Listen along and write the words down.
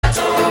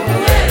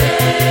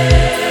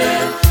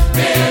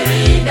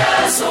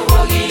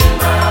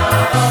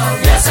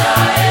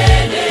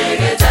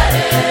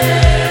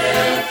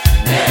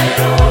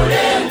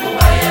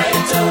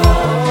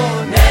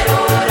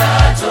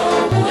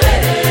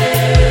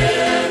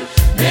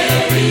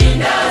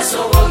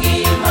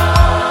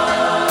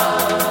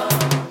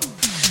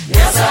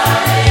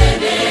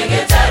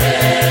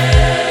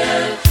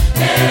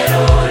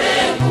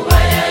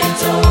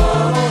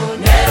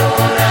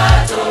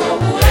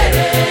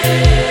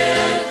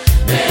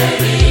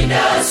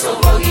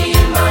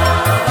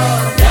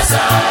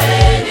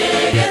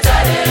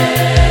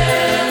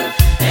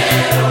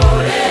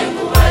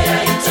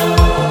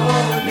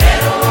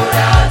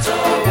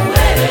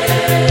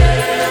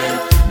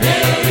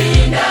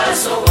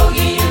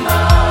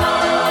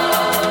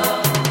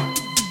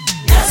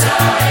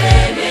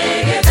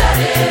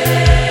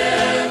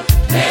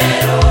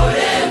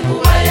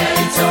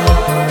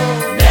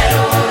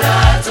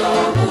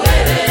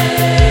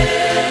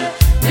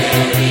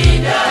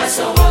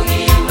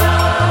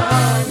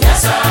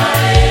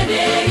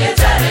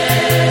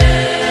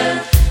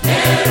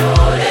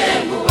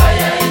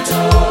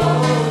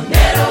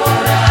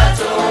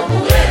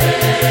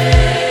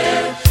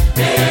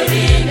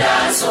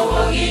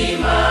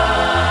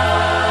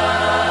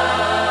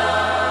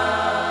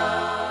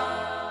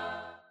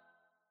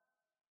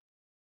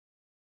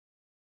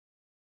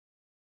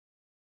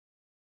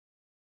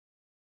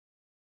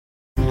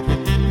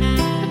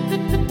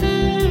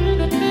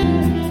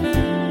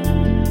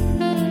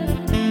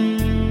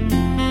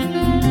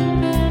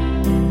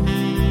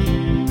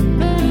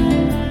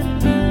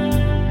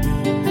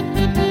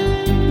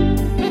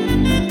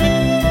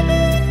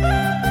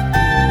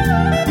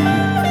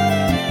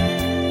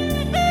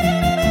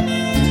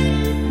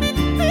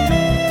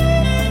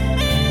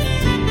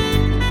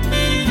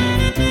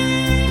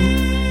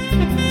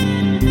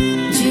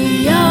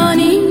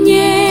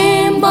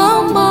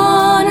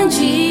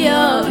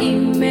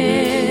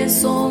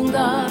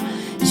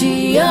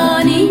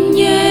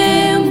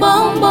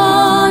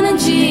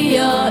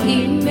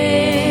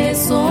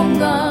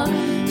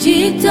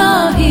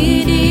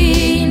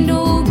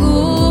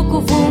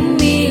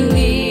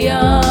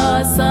kuvumilia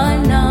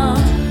sana,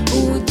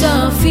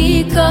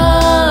 utafika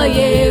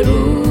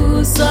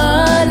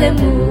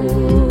Yerusalemu.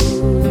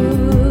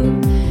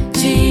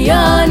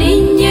 Njia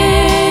ni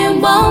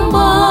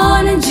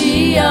nyembamba na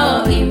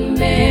njia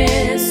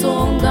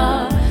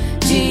imesonga,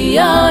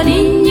 njia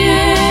ni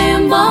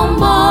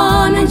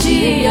nyembamba na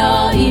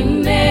njia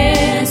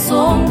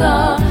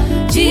imesonga.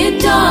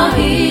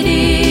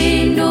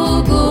 Jitahidi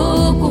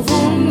ndugu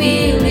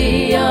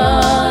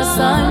kuvumilia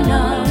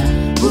sana,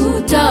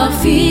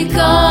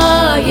 utafika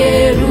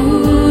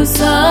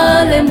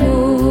Yerusalemu.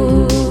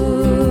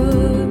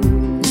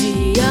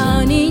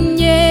 Njia ni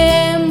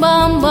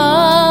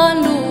nyembamba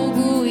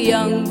ndugu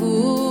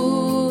yangu,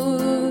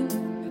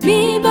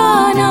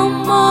 miba na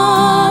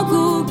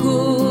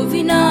magugu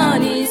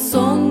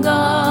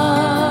vinanisonga.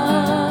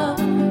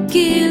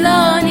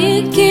 Kila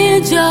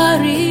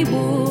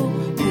nikijaribu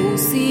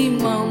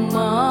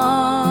kusimama,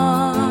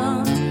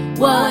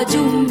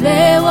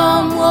 wajumbe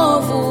wa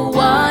mwovu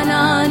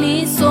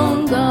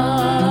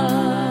wananisonga.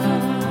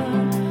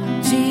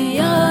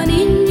 Njia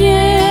ni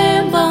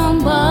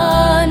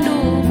nyembamba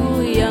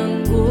ndugu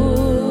yangu,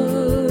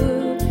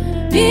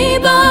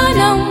 miba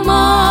na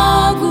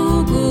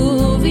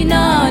magugu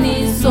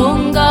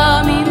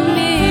vinanisonga mimi.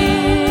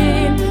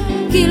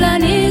 Kila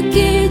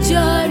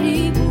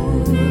nikijaribu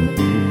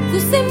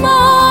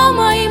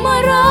kusimama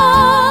imara,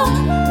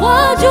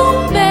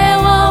 wajumbe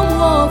wa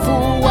mwovu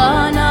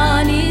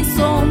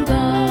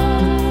wananisonga.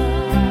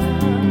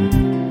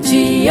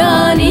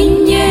 Njia ni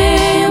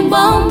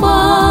nyembamba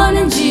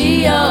na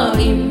njia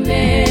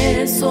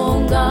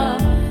imesonga,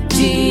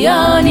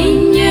 njia ni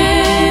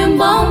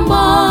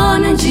nyembamba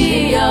na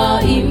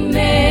njia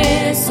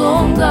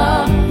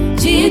imesonga.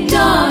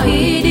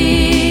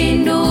 Jitahidi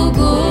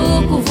ndugu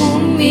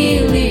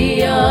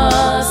kuvumilia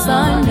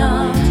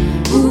sana,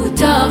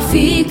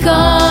 utafika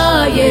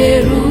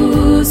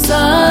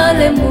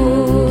Yerusalemu.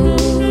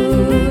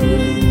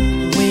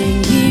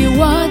 Wengi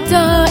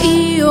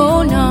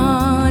wataiona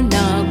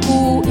na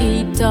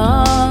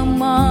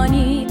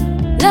kuitamani,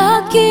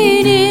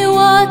 lakini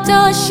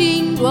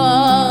watashindwa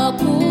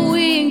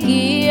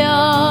kuingia.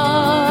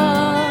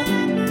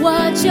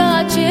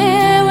 Wachache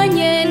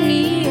wenye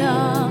nia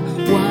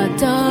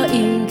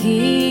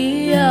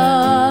wataingia,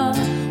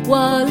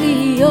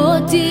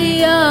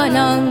 waliotia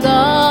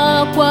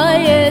nanga kwa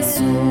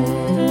Yesu.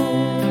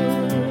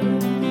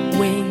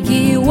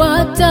 Wengi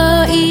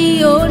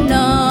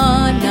wataiona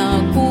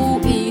na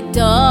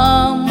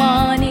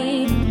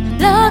kuitamani,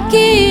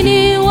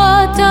 lakini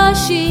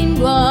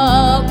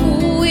watashindwa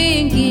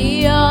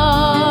kuingia.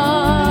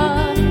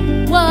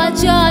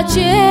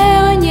 Wachache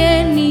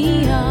wenye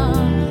nia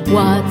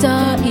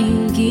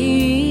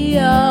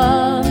wataingia,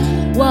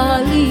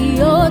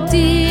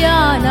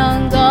 waliotia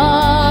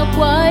nanga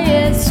kwa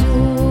Yesu.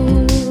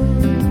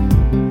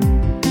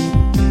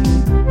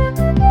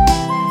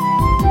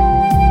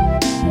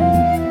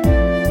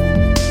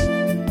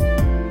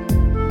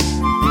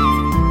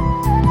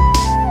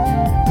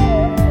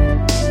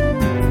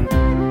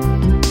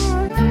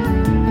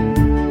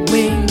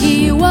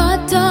 Wengi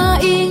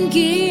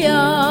wataingia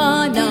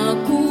na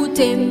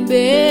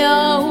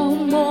kutembea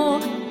humo,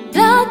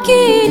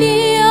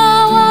 lakini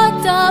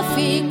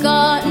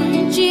hawatafika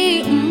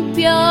nchi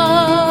mpya.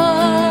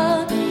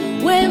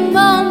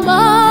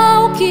 Wembamba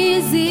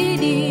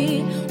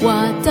ukizidi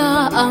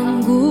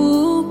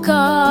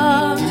wataanguka,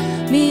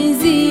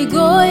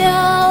 mizigo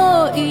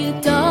yao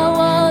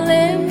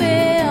itawalemea.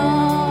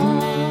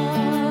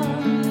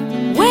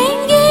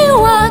 Wengi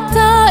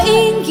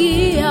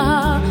wataingia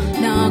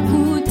na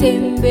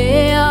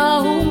kutembea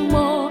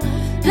humo,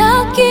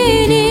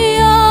 lakini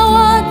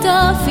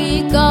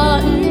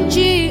hawatafika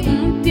nchi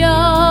mpya.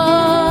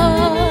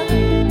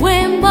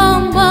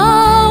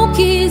 Wembamba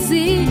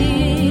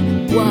ukizidi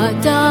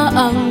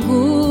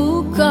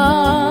wataanguka,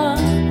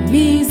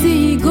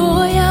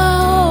 mizigo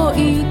yao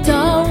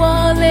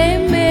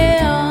itawalemea.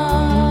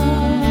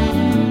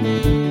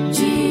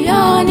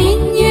 Njia ni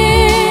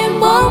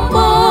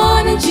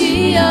nyembamba na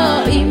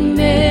njia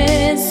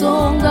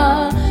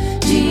imesonga,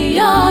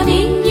 njia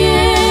ni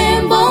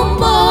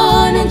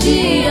nyembamba na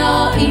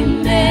njia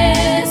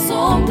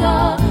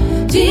imesonga.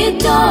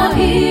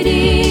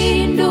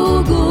 Jitahidi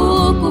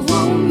ndugu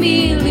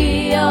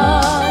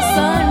kuvumilia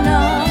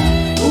sana,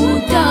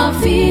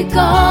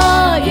 utafika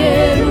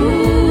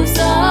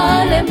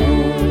Yerusalemu.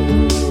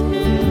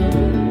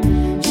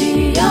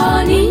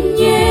 Njia ni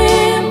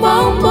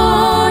nyembamba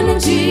na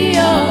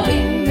njia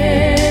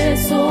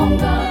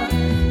imesonga,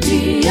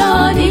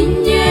 njia ni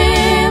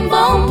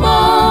nyembamba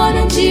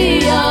na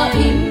njia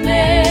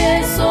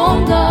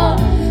imesonga.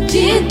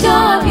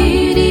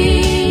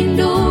 Jitahidi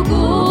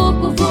ndugu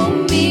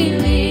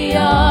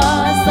kuvumilia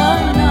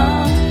sana,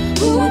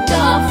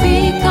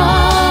 utafika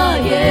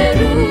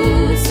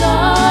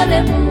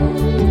Yerusalemu.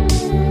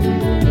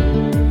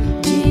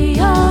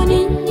 Njia ni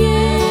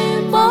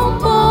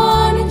nyembamba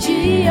na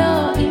njia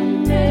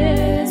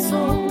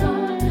imesonga,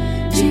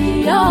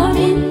 njia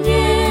ni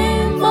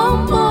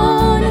nyembamba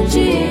na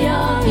njia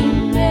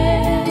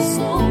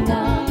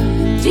imesonga.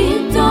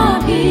 Jitahidi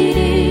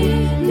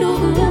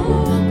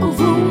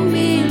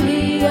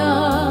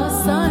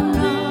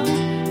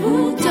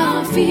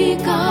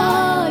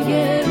katika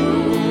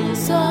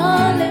Yerusalemu.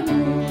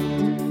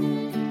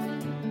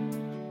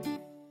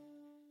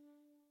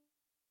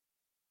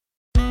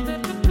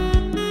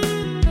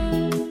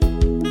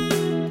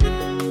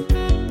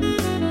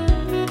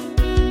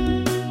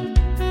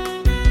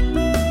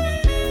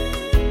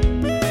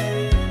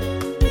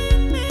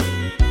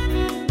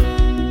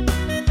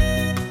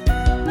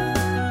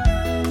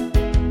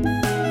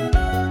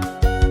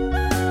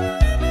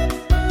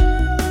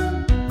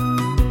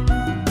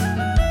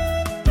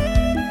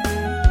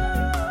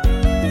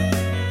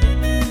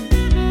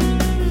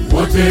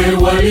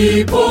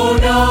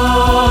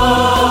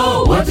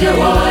 Wote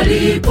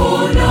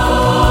walipona.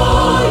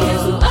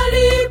 Yesu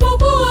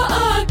alipokuwa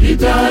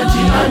akipita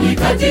njiani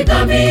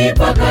katika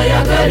mipaka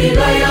ya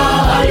Galilaya,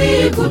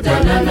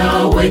 alikutana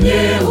na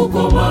wenye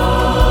ukoma.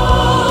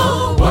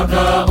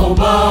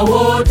 Wakaomba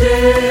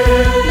wote,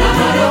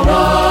 na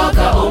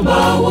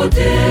wakaomba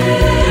wote.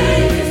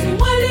 Yesu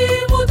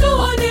mwalimu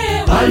tuone,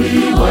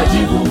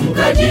 aliwajibu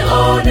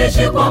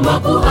mkajioneshe kwa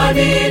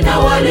makuhani, na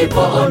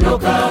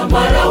walipoondoka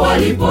mara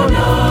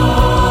walipona.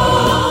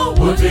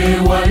 Wote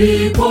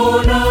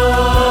walipona.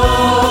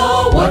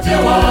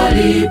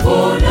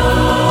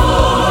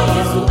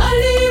 Yesu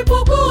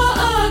alipokuwa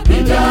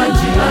akipita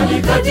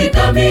njiani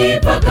katika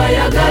mipaka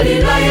ya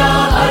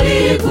Galilaya,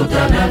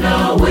 alikutana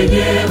na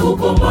wenye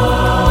ukoma.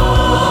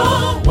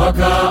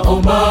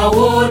 Wakaomba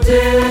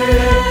wote,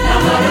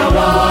 na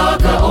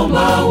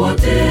wakaomba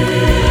wote.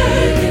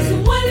 Yesu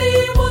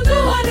mwalimu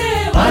tuone,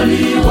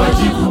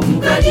 aliwajibu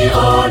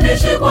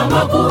mkajioneshe kwa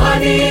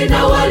makuhani,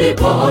 na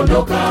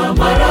walipoondoka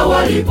mara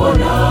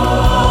walipona.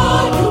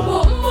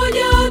 yupo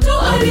mmoja tu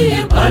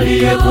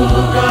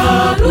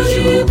aliyekumbuka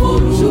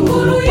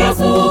kushukuru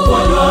Yesu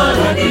kwa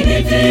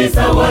lakini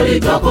 9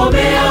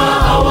 walitokomea,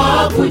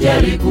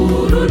 hawakujali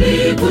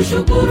kurudi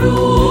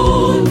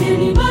kushukuru.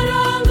 Ni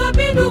mara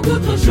ngapi ndugu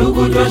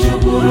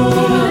Twashukuru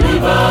ni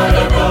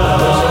baraka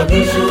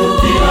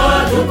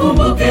tushukia,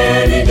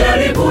 tukumbukeni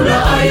jaribu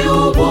la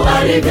Ayubu,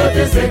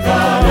 alivyoteseka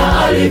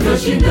na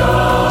alivyoshinda.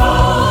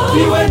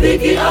 Iwe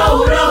dhiki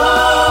au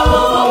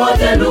raha,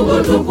 wote ndugu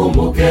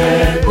tukumbuke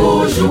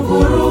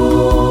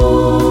kushukuru.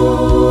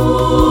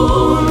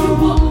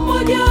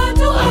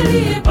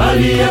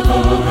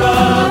 Aliyekumbuka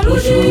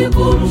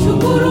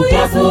kushukuru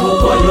Yesu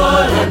kwa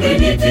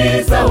lakini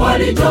 9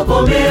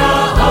 walitokomea,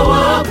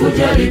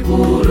 hawakujali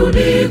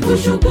kurudi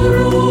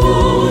kushukuru.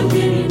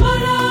 Ni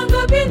mara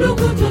ngapi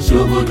ndugu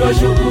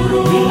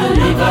Twashukuru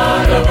ni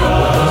baraka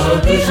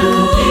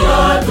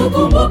tushukia,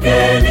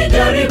 tukumbukeni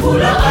jaribu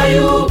la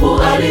Ayubu,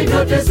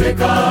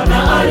 alivyoteseka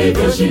na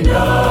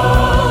alivyoshinda.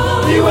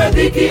 Iwe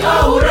dhiki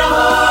au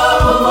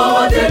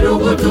raha, wote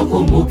ndugu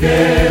tukumbuke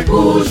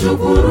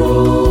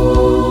kushukuru.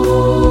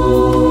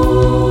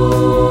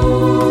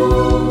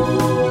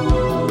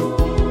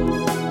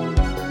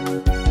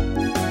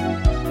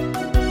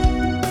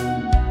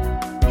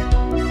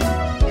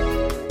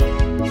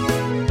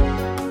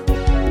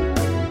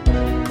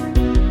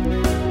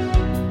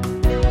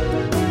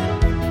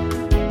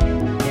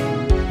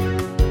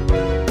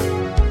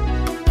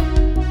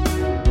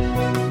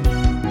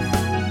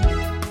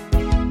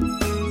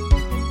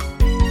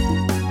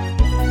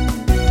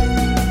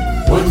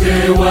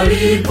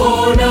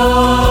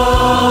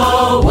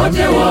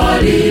 Wote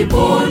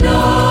walipona.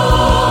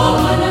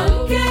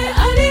 mwanamke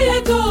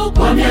aliyetoka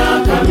Kwa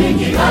miaka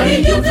mingi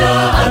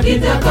alijuta,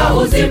 akitaka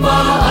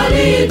uzima,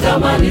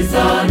 alitamani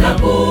sana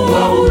kuwa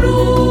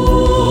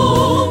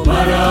huru.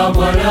 Mara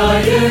Bwana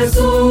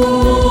Yesu,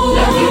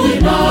 lakini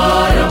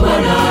mara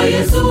Bwana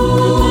Yesu,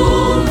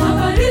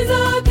 habari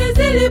zake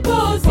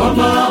ziliposikika, kwa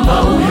mama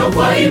huyo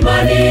kwa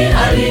imani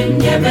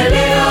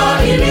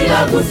alimnyemelea, ili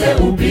aguse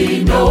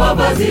upindo wa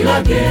vazi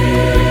lake.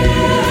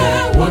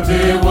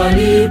 Wote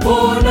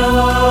walipona.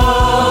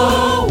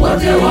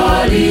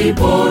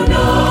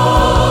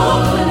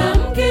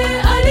 mwanamke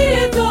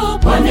aliyetoka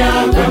Kwa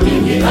miaka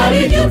mingi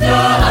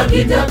alijuta,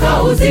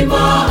 akitaka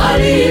uzima,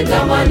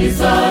 alitamani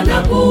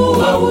sana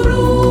kuwa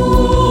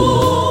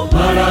huru.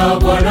 Mara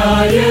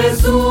Bwana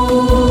Yesu,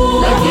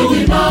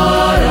 lakini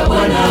mara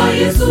Bwana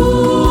Yesu,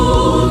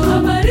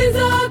 habari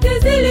zake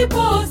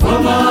ziliposikika, kwa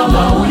mama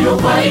huyo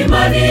kwa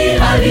imani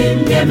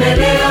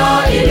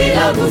alimnyemelea, ili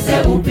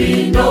aguse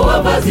upindo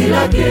wa vazi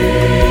lake.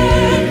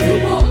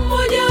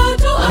 mmoja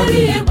tu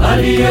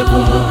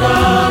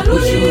Aliyekumbuka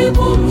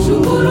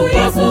kushukuru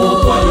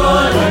Yesu kwa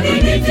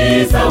lakini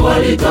 9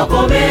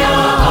 walitokomea,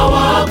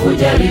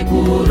 hawakujali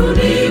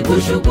kurudi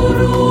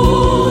kushukuru.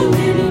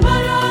 Ni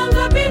mara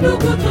ngapi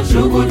ndugu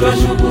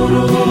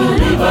Twashukuru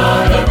ni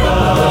baraka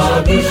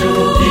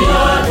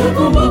tushukia,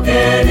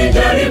 tukumbukeni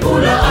jaribu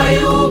la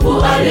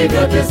Ayubu,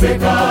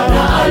 alivyoteseka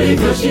na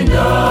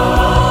alivyoshinda.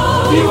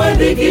 Iwe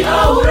dhiki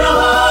au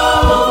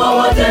raha,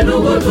 wote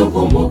ndugu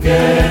tukumbuke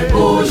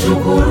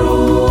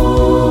kushukuru.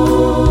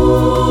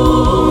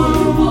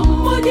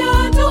 mmoja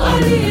tu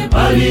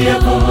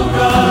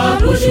Aliyekumbuka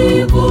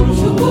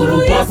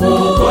kushukuru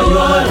Yesu kwa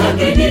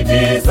lakini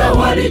 9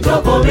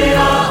 walitokomea,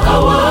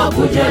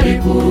 hawakujali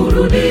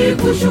kurudi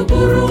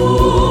kushukuru.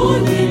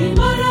 Ni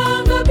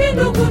mara ngapi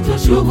ndugu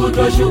ndugu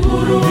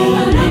twashukuru,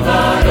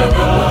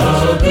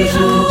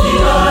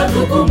 tushukia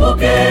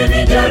tukumbuke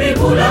ni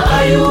jaribu la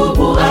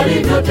Ayubu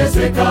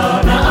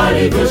alivyoteseka na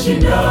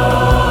alivyoshinda.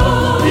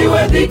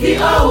 Iwe dhiki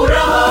au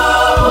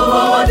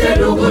raha, wote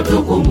ndugu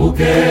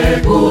tukumbuke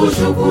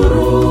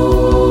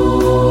kushukuru.